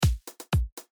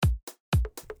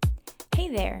Hey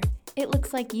there! It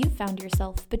looks like you found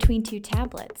yourself between two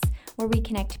tablets, where we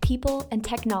connect people and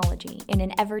technology in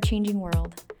an ever-changing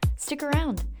world. Stick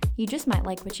around, you just might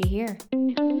like what you hear.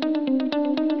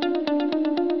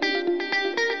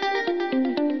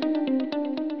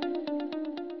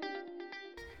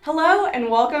 Hello and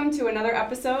welcome to another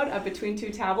episode of Between Two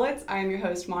Tablets. I am your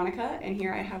host Monica, and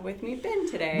here I have with me Ben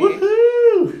today.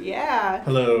 Woohoo! Yeah.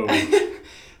 Hello.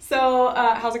 So,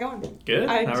 how's it going? Good.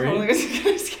 I How totally are you? was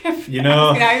gonna skip. You know,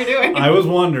 asking how you're doing. I was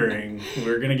wondering,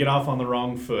 we're gonna get off on the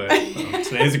wrong foot.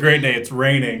 Today's a great day. It's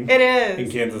raining. It is.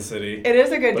 In Kansas City. It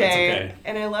is a good But day. it's okay.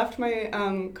 And I left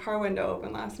my car window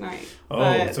open last night. Oh,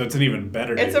 but so it's an even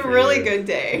better day. it's a for really you. good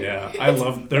day. Yeah, I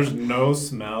love. There's no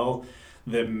smell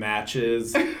that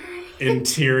matches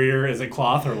interior. Is it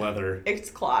cloth or leather? It's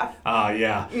cloth.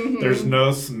 Yeah. Mm-hmm. There's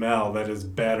no smell that is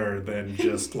better than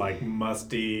just like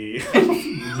musty,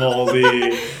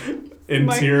 moldy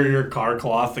interior car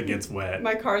cloth that gets wet.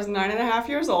 My car's 9.5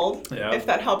 years old. Yep. If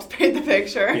that helps paint the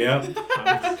picture. Yep.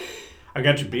 I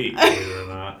got you beat, believe it or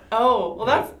not. Oh, well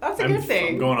that's a good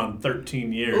thing. I'm going on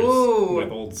 13 years Ooh.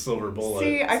 with old Silver Bullet.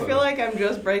 See, I so. feel like I'm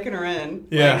just breaking her in.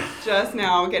 Yeah. Like, just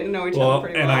now getting to know each Well, other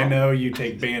pretty well. and I know you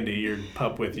take Bandy, your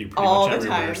pup, with you pretty All much the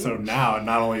everywhere. time. So now it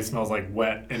not only smells like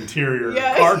wet interior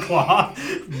Yes. car cloth,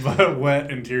 but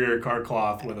wet interior car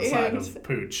cloth with a side And- of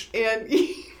pooch. And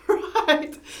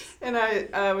right. And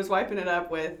I was wiping it up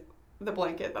with the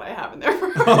blanket that I have in there for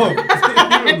her. Oh,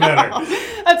 even better.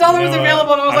 That's all that You was know what?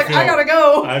 available, and I was like, I gotta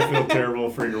go. I feel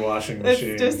terrible for your washing It's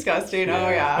machine. disgusting. Oh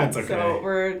Yeah, yeah. it's okay. So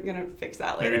we're gonna fix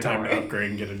that later. Maybe time don't to worry. upgrade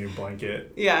and get a new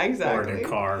blanket. Yeah, Or a exactly. new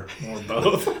car, or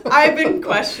both. I've been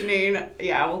questioning.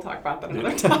 Yeah, we'll talk about that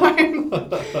another time.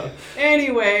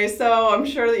 Anyway, so I'm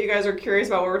sure that you guys are curious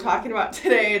about what we're talking about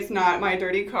today. It's not my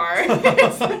dirty car.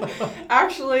 It's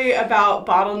actually about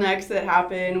bottlenecks that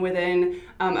happen within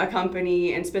a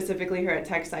company, and specifically here at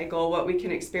TechCycle, what we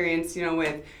can experience,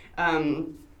 with,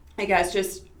 I guess,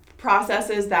 just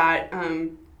processes that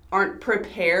aren't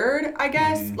prepared, I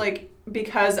guess, like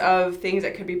because of things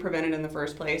that could be prevented in the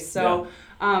first place. So,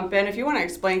 Ben, if you want to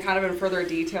explain kind of in further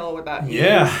detail what that means.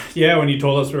 Yeah. When you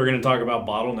told us we were going to talk about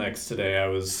bottlenecks today, I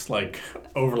was like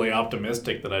overly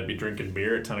optimistic that I'd be drinking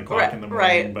beer at 10 o'clock in the morning,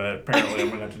 Right. but apparently I'm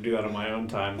going to have to do that on my own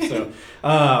time. So,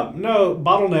 no,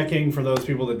 bottlenecking, for those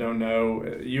people that don't know,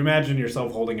 you imagine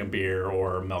yourself holding a beer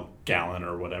or a milk gallon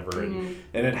or whatever, and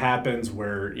it happens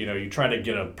where, you try to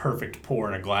get a perfect pour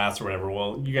in a glass or whatever.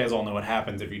 Well, you guys all know what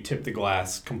happens if you tip the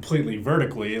glass completely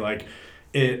vertically, like,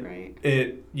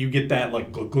 you get that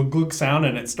like glug glug glug sound,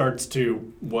 and it starts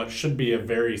to, what should be a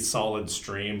very solid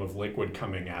stream of liquid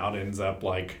coming out ends up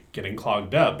like getting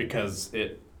clogged up, because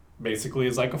it basically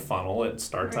is like a funnel. It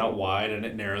starts out wide and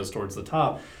it narrows towards the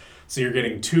top, so you're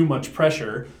getting too much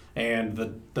pressure, and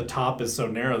the top is so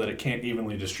narrow that it can't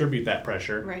evenly distribute that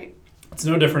pressure. Right. It's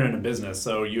no different in a business.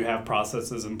 So you have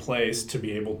processes in place to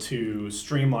be able to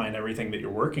streamline everything that you're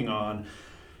working on.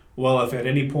 Well, if at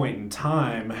any point in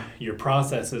time your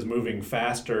process is moving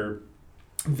faster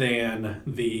than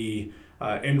the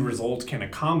end result can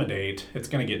accommodate, it's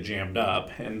going to get jammed up.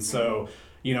 And so,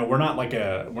 we're not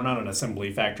an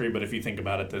assembly factory, but if you think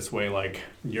about it this way, like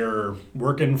you're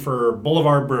working for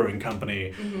Boulevard Brewing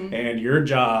Company, and your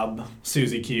job,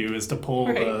 Susie Q, is to pull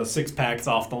the 6-packs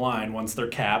off the line once they're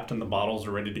capped and the bottles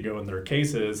are ready to go in their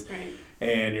cases. Right.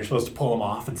 And you're supposed to pull them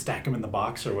off and stack them in the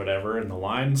box or whatever. And the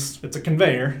lines, it's a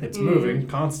conveyor. It's moving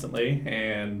constantly.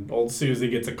 And old Susie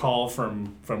gets a call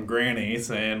from Granny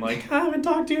saying, like, I haven't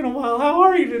talked to you in a while. How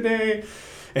are you today?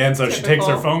 And so she takes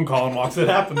her phone call and walks. It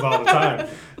happens all the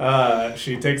time.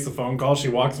 She takes the phone call. She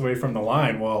walks away from the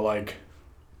line. Well, like,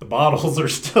 the bottles are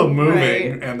still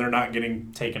moving, and they're not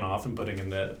getting taken off and put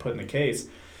in the case.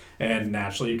 And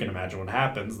naturally, you can imagine what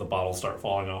happens. The bottles start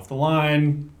falling off the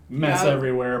line, mess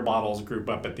everywhere, bottles group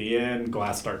up at the end,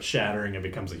 glass starts shattering, it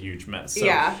becomes a huge mess. So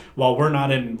while we're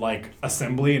not in like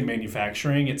assembly and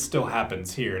manufacturing, it still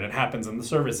happens here, and it happens in the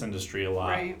service industry a lot.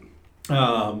 Right.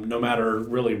 No matter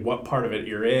really what part of it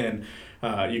you're in.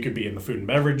 You could be in the food and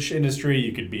beverage industry,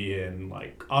 you could be in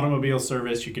like automobile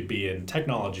service, you could be in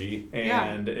technology,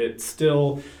 and it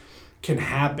still can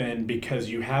happen because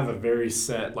you have a very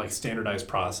set, like, standardized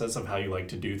process of how you like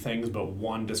to do things, but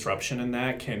one disruption in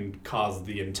that can cause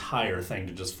the entire thing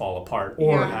to just fall apart,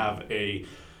 or have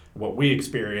what we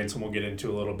experience, and we'll get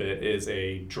into a little bit, is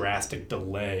a drastic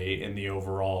delay in the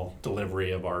overall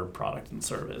delivery of our product and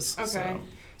service. Okay.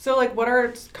 So, like, what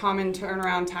are common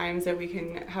turnaround times that we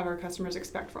can have our customers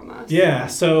expect from us? Yeah,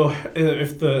 so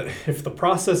if the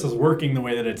process is working the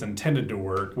way that it's intended to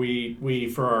work,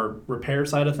 we for our repair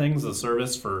side of things, the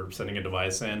service for sending a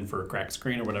device in for a cracked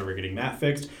screen or whatever, getting that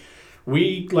fixed,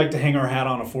 We like to hang our hat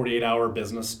on a 48-hour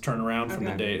business turnaround from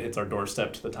the Okay. day it hits our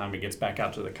doorstep to the time it gets back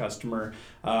out to the customer.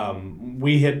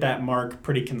 We hit that mark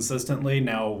pretty consistently.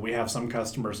 Now, we have some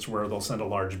customers to where they'll send a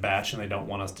large batch and they don't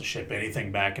want us to ship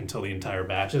anything back until the entire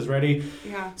batch is ready.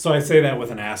 Yeah. So I say that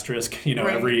with an asterisk. You know,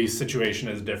 Right. every situation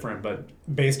is different, but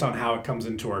based on how it comes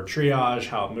into our triage,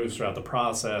 how it moves throughout the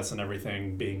process, and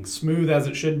everything being smooth as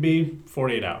it should be,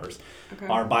 48 hours. Okay.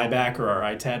 Our buyback or our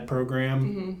ITAD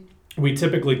program, we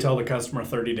typically tell the customer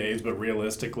 30 days, but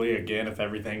realistically, again, if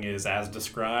everything is as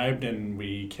described and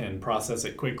we can process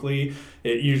it quickly,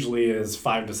 it usually is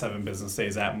 5 to 7 business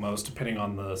days at most, depending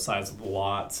on the size of the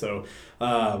lot. So,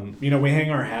 we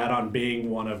hang our hat on being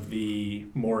one of the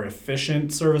more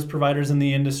efficient service providers in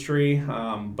the industry.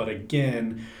 But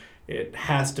again, it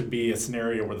has to be a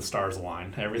scenario where the stars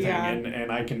align. Everything, Yeah. and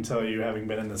I can tell you, having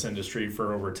been in this industry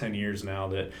for over 10 years now,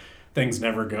 that things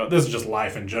never go. This is just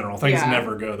life in general. Things Yeah.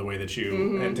 never go the way that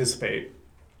you anticipate.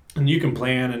 And you can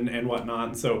plan and whatnot.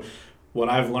 And so what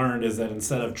I've learned is that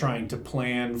instead of trying to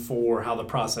plan for how the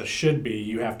process should be,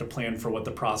 you have to plan for what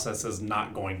the process is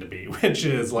not going to be, which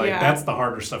is like, Yeah. that's the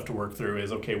harder stuff to work through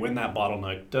is, okay, when that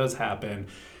bottleneck does happen,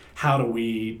 how do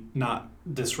we not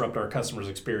disrupt our customers'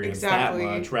 experience Exactly.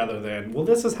 that much rather than, well,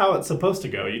 this is how it's supposed to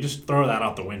go. You just throw that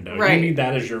out the window. Right. You need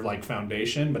that as your like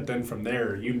foundation, but then from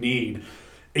there you need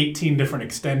 18 different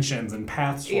extensions and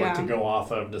paths for it to Yeah. go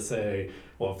off of to say,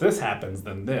 well, if this happens,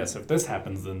 then this. If this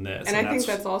happens, then this. And I think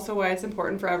that's also why it's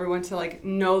important for everyone to like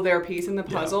know their piece in the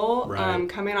puzzle, right.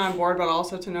 coming on board, but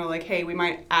also to know like, hey, we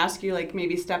might ask you like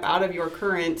maybe step out of your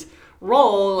current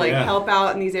role, like Yeah. help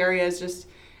out in these areas just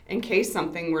in case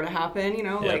something were to happen,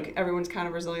 Yeah. like everyone's kind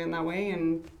of resilient that way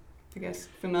and I guess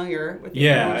familiar with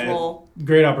Yeah, everyone's role.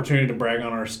 great opportunity to brag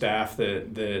on our staff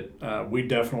that we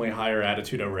definitely hire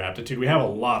attitude over aptitude. We have a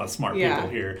lot of smart Yeah. people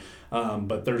here,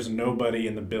 but there's nobody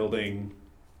in the building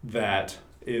that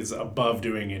is above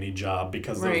doing any job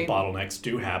because those Right. bottlenecks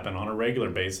do happen on a regular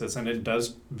basis, and it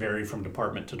does vary from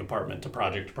department to department to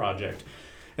project.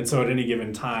 And so at any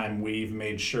given time, we've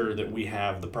made sure that we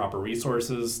have the proper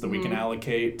resources that we can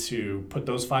allocate to put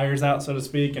those fires out, so to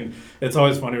speak. And it's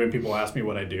always funny when people ask me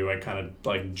what I do. I kind of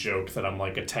like joke that I'm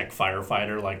like a tech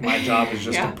firefighter. Like my job is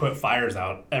just Yeah. to put fires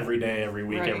out every day, every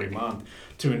week, Right. every month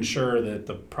to ensure that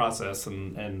the process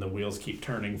and the wheels keep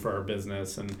turning for our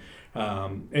business. And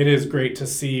it is great to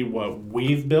see what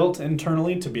we've built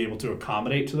internally to be able to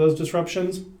accommodate to those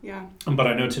disruptions. Yeah. But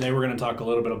I know today we're going to talk a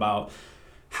little bit about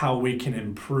how we can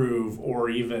improve or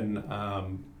even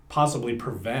possibly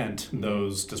prevent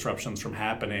those disruptions from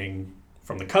happening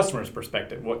from the customer's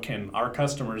perspective. What can our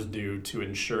customers do to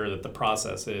ensure that the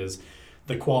process is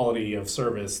the quality of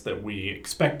service that we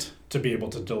expect to be able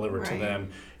to deliver to Right. them?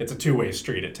 It's a two-way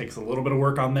street. It takes a little bit of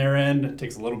work on their end, it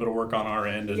takes a little bit of work on our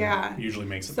end, and Yeah. usually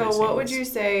makes it So pretty what would seamless.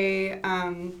 you say,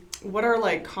 what are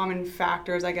like common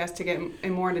factors, I guess, to get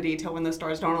in more into detail when the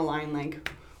stars don't align, like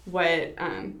what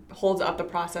holds up the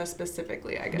process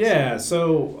specifically, I guess? Yeah,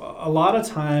 so a lot of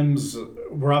times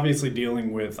we're obviously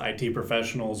dealing with IT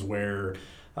professionals where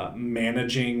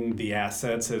managing the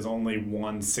assets is only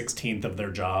 1/16 of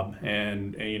their job.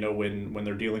 And when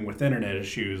they're dealing with internet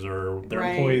issues or their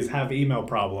Right. employees have email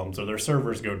problems or their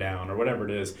servers go down or whatever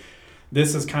it is,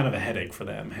 this is kind of a headache for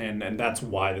them. And that's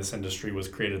why this industry was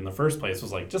created in the first place,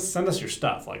 was like, just send us your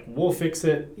stuff. Like, we'll fix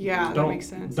it. Yeah, that makes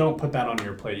sense. Don't put that on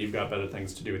your plate. You've got better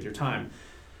things to do with your time.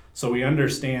 So we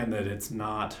understand that it's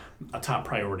not a top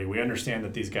priority. We understand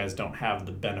that these guys don't have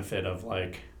the benefit of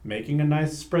like making a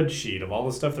nice spreadsheet of all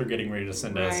the stuff they're getting ready to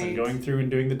send us and Right. going through and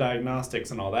doing the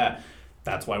diagnostics and all that.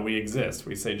 That's why we exist.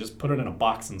 We say just put it in a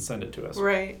box and send it to us.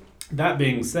 Right. That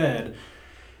being said,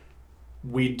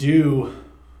 we do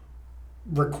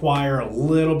require a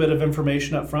little bit of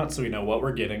information up front so we know what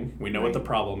we're getting. We know what Right. the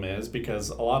problem is, because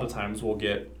a lot of times we'll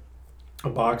get a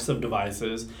box of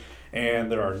devices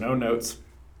and there are no notes.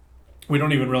 We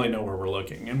don't even really know where we're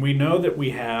looking. And we know that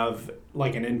we have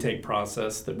like an intake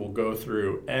process that will go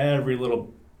through every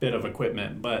little bit of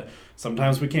equipment, but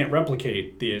sometimes we can't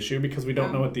replicate the issue because we don't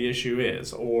Yeah. know what the issue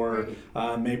is, or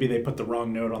Right. maybe they put the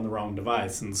wrong note on the wrong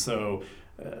device. And so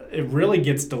it really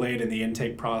gets delayed in the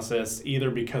intake process, either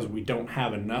because we don't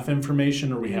have enough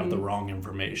information or we have the wrong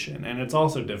information. And it's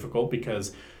also difficult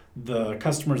because the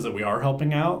customers that we are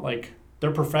helping out, like, their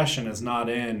profession is not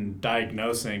in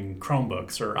diagnosing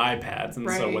Chromebooks or iPads. And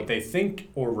so Right. what they think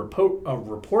or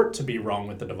report to be wrong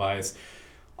with the device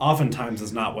oftentimes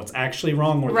is not what's actually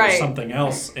wrong, or Right. there's something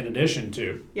else in addition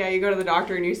to. Yeah, you go to the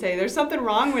doctor and you say, there's something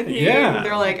wrong with you. Yeah. And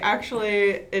they're like,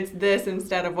 actually, it's this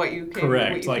instead of what you came,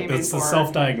 Correct. what you Like came in the for.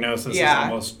 self-diagnosis Yeah. is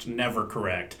almost never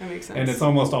correct. That makes sense. And it's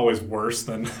almost always worse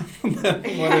than,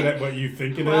 what you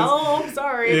think it is. Well,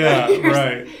 sorry. Yeah, but here's,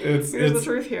 right. Here's the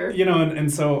truth here. You know,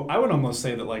 and so I would almost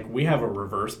say that, like, we have a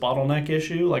reverse bottleneck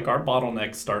issue. Like, our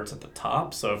bottleneck starts at the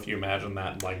top. So if you imagine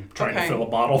that, like, trying to Okay. fill a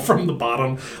bottle from the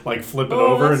bottom, like, flip it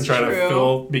Oh, over and that's try to true.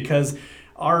 fill, because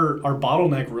our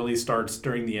bottleneck really starts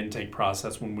during the intake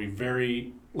process when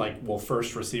we'll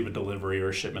first receive a delivery or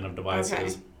a shipment of devices.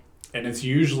 Okay. And it's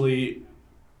usually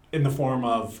in the form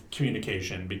of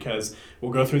communication, because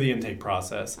we'll go through the intake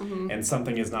process and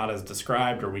something is not as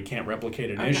described, or we can't replicate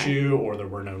an Okay. issue, or there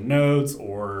were no notes,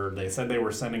 or they said they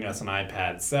were sending us an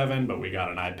iPad 7 but we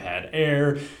got an iPad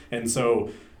Air, and so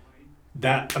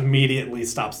that immediately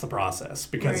stops the process,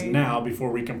 because Right. now,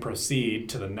 before we can proceed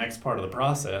to the next part of the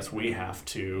process, we have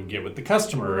to get with the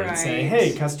customer and say, Right.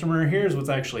 hey, customer, here's what's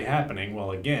actually happening.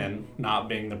 Well, again, not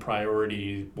being the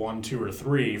priority 1, 2, or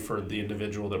 3 for the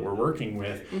individual that we're working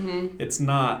with, it's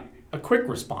not a quick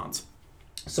response.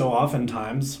 So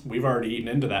oftentimes, we've already eaten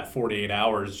into that 48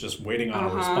 hours just waiting on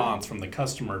a response from the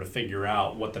customer to figure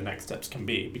out what the next steps can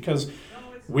be, because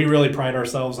we really pride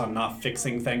ourselves on not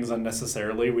fixing things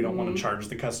unnecessarily. We don't want to charge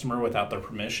the customer without their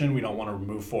permission. We don't want to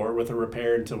move forward with a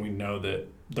repair until we know that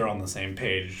they're on the same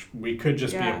page. We could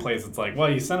just be Yeah. a place that's like,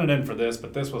 well, you sent it in for this,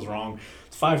 but this was wrong.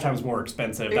 It's 5 times more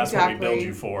expensive. That's what we billed Exactly.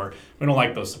 you for. We don't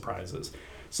like those surprises.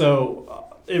 So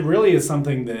it really is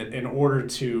something that, in order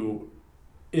to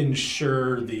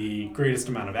ensure the greatest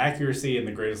amount of accuracy and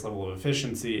the greatest level of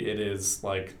efficiency, it is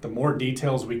like the more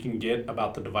details we can get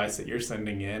about the device that you're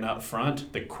sending in up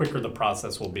front, the quicker the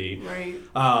process will be. Right.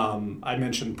 I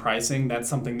mentioned pricing. That's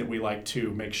something that we like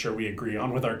to make sure we agree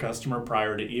on with our customer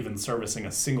prior to even servicing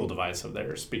a single device of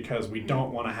theirs, because we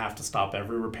don't want to have to stop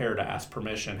every repair to ask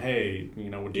permission. Hey, do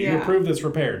you Yeah. approve this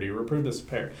repair? Do you approve this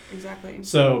repair? Exactly.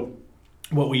 So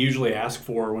what we usually ask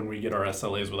for when we get our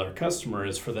SLAs with our customer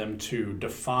is for them to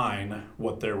define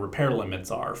what their repair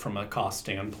limits are from a cost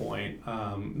standpoint.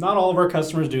 Not all of our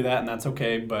customers do that, and that's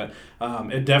okay, but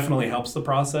it definitely helps the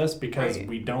process, because Right.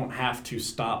 we don't have to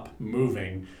stop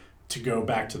moving to go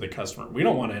back to the customer. We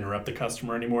don't want to interrupt the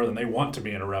customer any more than they want to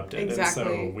be interrupted. Exactly.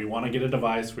 And so we want to get a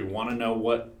device. We want to know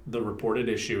what the reported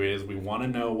issue is. We want to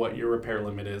know what your repair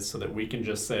limit is, so that we can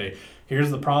just say, here's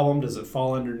the problem. Does it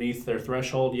fall underneath their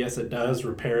threshold? Yes, it does.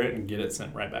 Repair it and get it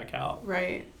sent right back out.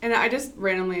 Right. And I just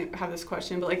randomly have this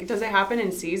question, but like, does it happen in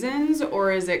seasons,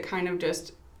 or is it kind of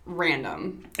just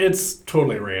random? It's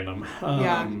totally random.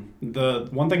 Yeah. The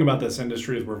one thing about this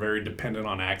industry is we're very dependent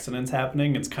on accidents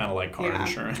happening. It's kind of like car Yeah.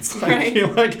 insurance. I Right. feel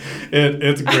like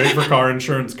it's great for car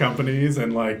insurance companies,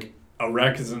 and like a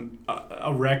wreck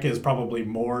is probably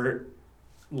more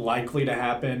likely to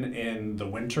happen in the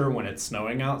winter when it's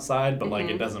snowing outside, but like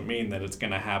it doesn't mean that it's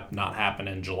going to not happen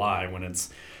in July when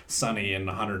it's sunny and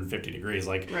 150 degrees.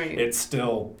 Like Right. it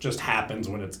still just happens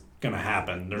when it's going to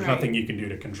happen. There's Right. nothing you can do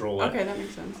to control it. Okay, that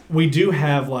makes sense. We do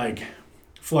have like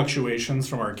fluctuations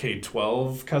from our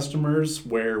K-12 customers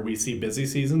where we see busy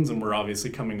seasons, and we're obviously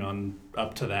coming on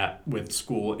up to that with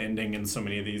school ending in so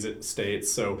many of these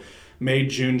states. So May,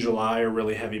 June, July are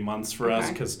really heavy months for us,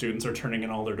 Okay. because students are turning in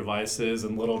all their devices,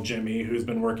 and little Jimmy, who's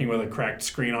been working with a cracked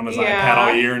screen on his Yeah. iPad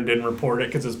all year and didn't report it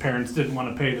because his parents didn't want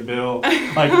to pay the bill.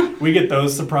 Like, we get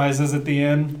those surprises at the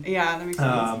end. Yeah, that makes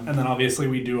sense. And then obviously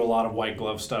we do a lot of white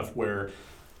glove stuff where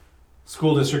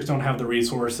school districts don't have the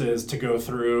resources to go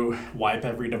through, wipe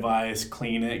every device,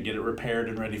 clean it, get it repaired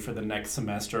and ready for the next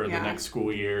semester or Yeah. the next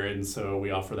school year. And so we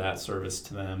offer that service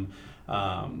to them.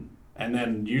 And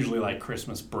then usually like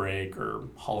Christmas break or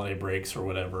holiday breaks or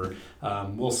whatever,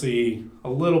 we'll see a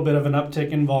little bit of an uptick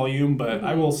in volume. But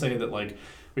I will say that like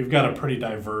we've got a pretty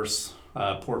diverse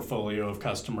portfolio of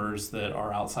customers that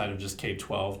are outside of just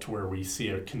K-12 to where we see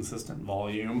a consistent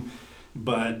volume.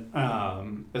 But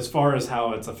as far as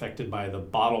how it's affected by the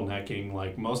bottlenecking,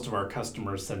 like most of our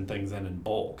customers send things in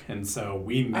bulk. And so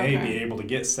we may Okay. be able to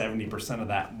get 70% of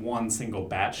that one single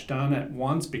batch done at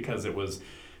once because it was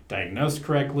diagnosed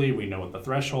correctly. We know what the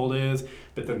threshold is.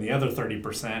 But then the other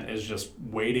 30% is just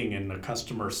waiting in the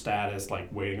customer status, like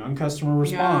waiting on customer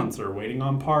response or waiting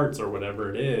on parts or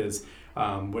whatever it is.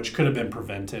 Which could have been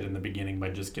prevented in the beginning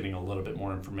by just getting a little bit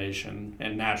more information.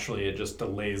 And naturally, it just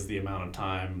delays the amount of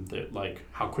time that, like,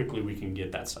 how quickly we can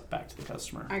get that stuff back to the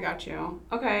customer. I got you.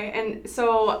 Okay, and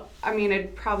so, I mean,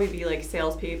 it'd probably be like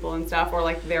salespeople and stuff, or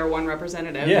like their one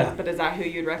representative. Yeah. But is that who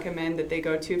you'd recommend that they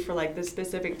go to for like the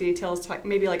specific details, to, like,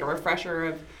 maybe like a refresher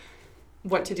of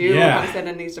what to do, how to send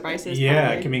in these devices. Yeah,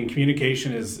 probably. I mean,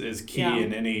 communication is key Yeah.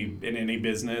 in any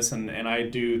business, and I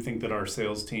do think that our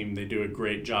sales team, they do a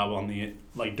great job on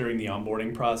during the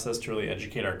onboarding process to really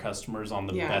educate our customers on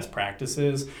the best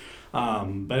practices.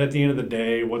 But at the end of the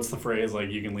day, what's the phrase, like,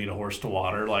 you can lead a horse to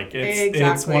water? Like,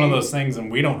 it's one of those things,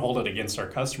 and we don't hold it against our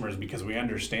customers because we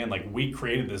understand, like, we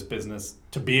created this business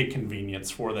to be a convenience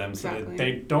for them so that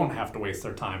they don't have to waste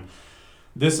their time.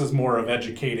 This is more of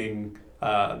educating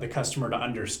the customer to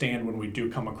understand when we do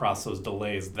come across those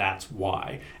delays, that's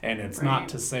why. And it's not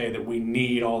to say that we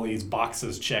need all these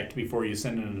boxes checked before you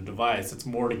send in a device. It's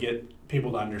more to get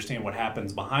people to understand what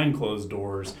happens behind closed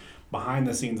doors, behind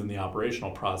the scenes in the operational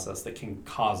process that can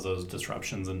cause those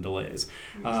disruptions and delays.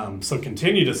 So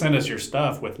continue to send us your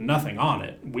stuff with nothing on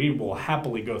it. We will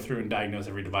happily go through and diagnose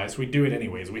every device. We do it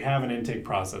anyways. We have an intake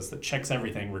process that checks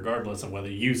everything regardless of whether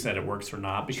you said it works or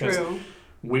not, because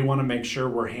we want to make sure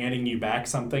we're handing you back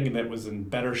something that was in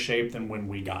better shape than when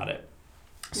we got it.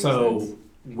 So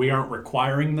we aren't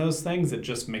requiring those things. It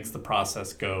just makes the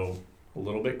process go a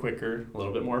little bit quicker, a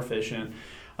little bit more efficient.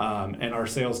 And our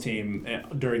sales team,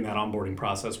 during that onboarding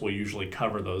process, will usually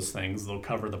cover those things. They'll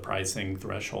cover the pricing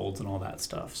thresholds and all that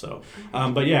stuff. So,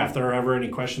 but yeah, if there are ever any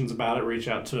questions about it, reach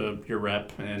out to your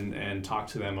rep and talk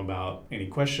to them about any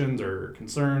questions or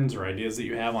concerns or ideas that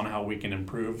you have on how we can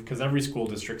improve, because every school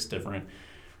district's different.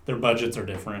 Their budgets are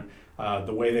different.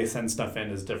 The way they send stuff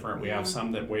in is different. We have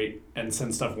some that wait and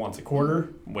send stuff once a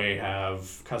quarter. We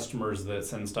have customers that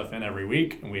send stuff in every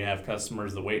week, and we have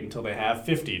customers that wait until they have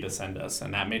 50 to send us,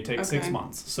 and that may take 6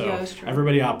 months. So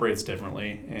everybody operates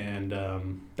differently,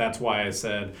 and that's why I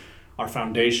said our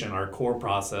foundation, our core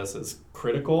process is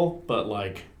critical, but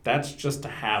like that's just to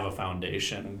have a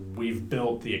foundation. We've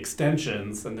built the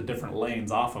extensions and the different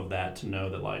lanes off of that to know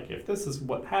that, like, if this is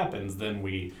what happens, then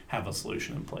we have a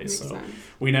solution in place. Makes sense.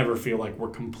 We never feel like we're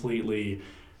completely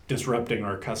disrupting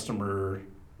our customer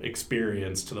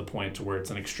experience to the point to where it's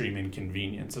an extreme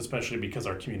inconvenience, especially because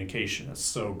our communication is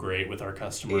so great with our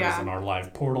customers and our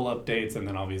live portal updates, and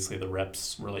then obviously the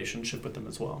reps' relationship with them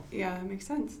as well. Yeah, that makes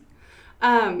sense.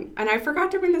 And I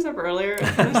forgot to bring this up earlier. It's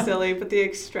kind of silly, but the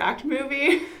Extract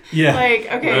movie. Yeah.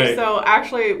 So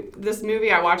actually, this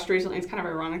movie I watched recently, it's kind of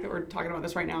ironic that we're talking about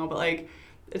this right now, but like,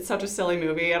 it's such a silly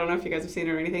movie. I don't know if you guys have seen it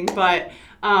or anything, but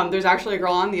there's actually a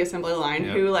girl on the assembly line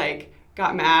who like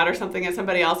got mad or something at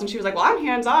somebody else, and she was like, well, I'm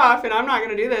hands off and I'm not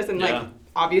going to do this. And like,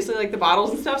 obviously, like the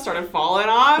bottles and stuff started falling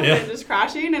off and just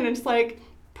crashing, and it's like,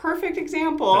 perfect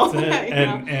example. That's it.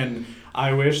 And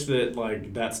I wish that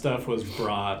like that stuff was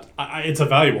brought. It's a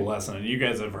valuable lesson, and you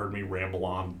guys have heard me ramble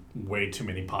on way too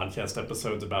many podcast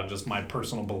episodes about just my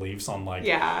personal beliefs on like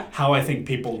how I think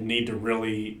people need to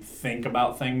really think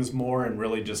about things more and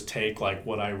really just take like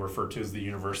what I refer to as the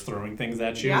universe throwing things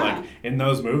at you. Like in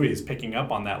those movies, picking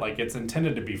up on that, like it's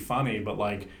intended to be funny, but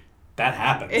like that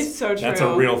happens. It's so true. That's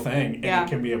a real thing, and it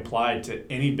can be applied to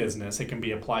any business. It can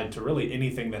be applied to really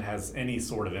anything that has any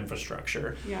sort of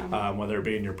infrastructure, whether it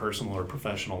be in your personal or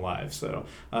professional life. So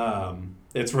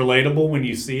it's relatable when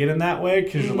you see it in that way,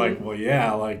 because you're like, well,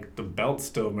 yeah, like the belt's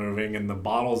still moving and the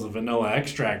bottles of vanilla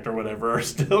extract or whatever are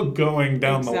still going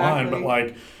down the line, but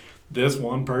like this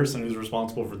one person who's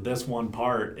responsible for this one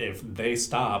part, if they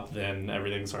stop, then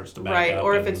everything starts to back up.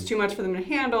 Or if it's too much for them to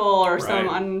handle, or some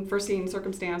unforeseen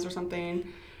circumstance or something.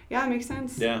 Yeah, it makes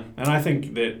sense. Yeah, and I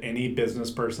think that any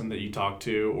business person that you talk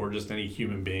to, or just any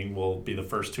human being, will be the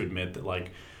first to admit that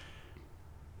like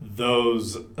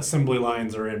those assembly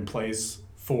lines are in place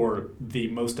for the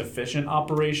most efficient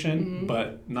operation,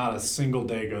 but not a single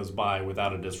day goes by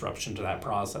without a disruption to that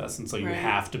process. And so you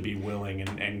have to be willing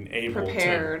and able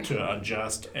to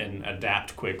adjust and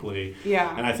adapt quickly.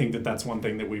 Yeah. And I think that that's one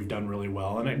thing that we've done really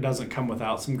well. And it doesn't come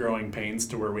without some growing pains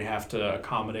to where we have to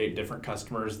accommodate different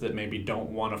customers that maybe don't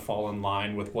want to fall in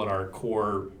line with what our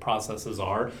core processes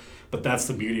are. But that's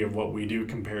the beauty of what we do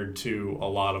compared to a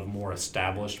lot of more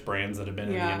established brands that have been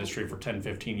in the industry for 10,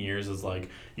 15 years, is like,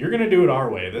 you're going to do it our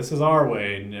way. This is our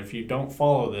way. And if you don't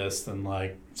follow this, then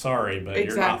like, sorry, but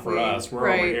you're not for us. We're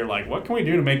over here like, what can we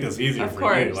do to make this easier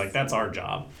for you? Like, that's our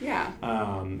job. Yeah.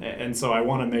 And so I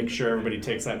want to make sure everybody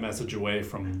takes that message away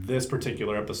from this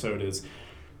particular episode is,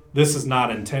 this is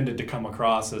not intended to come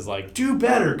across as like, do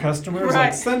better, customers.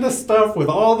 Like, send us stuff with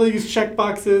all these check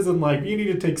boxes and like, you need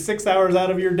to take 6 hours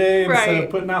out of your day instead of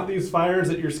putting out these fires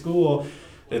at your school.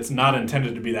 It's not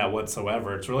intended to be that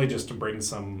whatsoever. It's really just to bring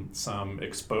some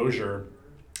exposure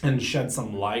and shed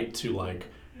some light to like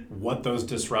what those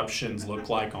disruptions look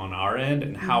like on our end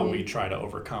and how we try to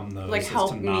overcome those. Like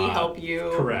help me help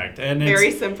you. Correct. And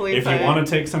very simply if put. you want to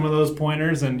take some of those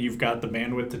pointers and you've got the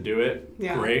bandwidth to do it,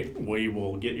 Yeah. great. We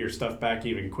will get your stuff back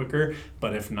even quicker.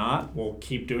 But if not, we'll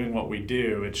keep doing what we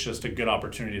do. It's just a good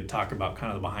opportunity to talk about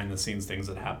kind of the behind the scenes things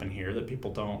that happen here that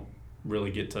people don't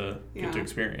really get to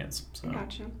experience. So.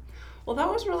 Gotcha. Well, that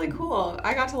was really cool.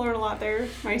 I got to learn a lot there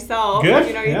myself. Good.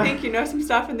 You know, you think you know some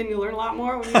stuff, and then you learn a lot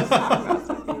more when you just talk about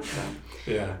something. So.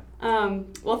 Yeah.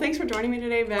 Well, thanks for joining me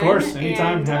today, Ben. Of course,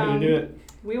 anytime. And, happy to do it.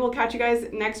 We will catch you guys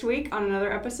next week on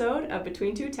another episode of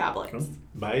Between Two Tablets. Cool.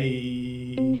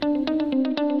 Bye.